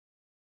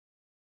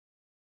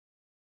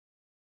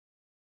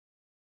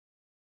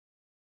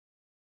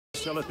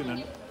still has been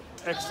an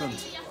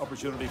excellent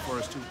opportunity for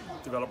us to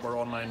develop our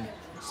online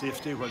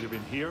safety while you've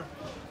been here.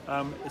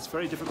 It's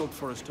very difficult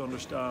for us to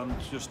understand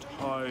just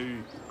how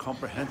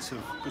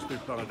comprehensive Gooseberry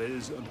Planet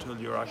is until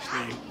you're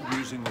actually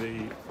using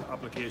the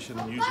application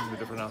and using the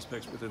different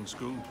aspects within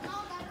school.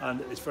 And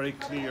it's very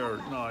clear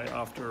now,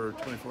 after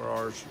 24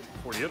 hours,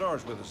 48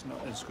 hours with us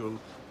in school,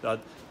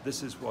 that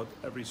this is what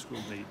every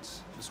school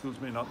needs. The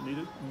schools may not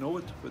know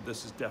it, but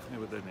this is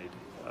definitely what they need.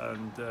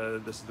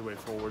 And this is the way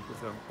forward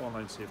with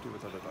online safety,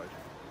 without a doubt.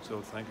 So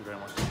thank you very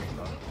much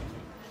for that.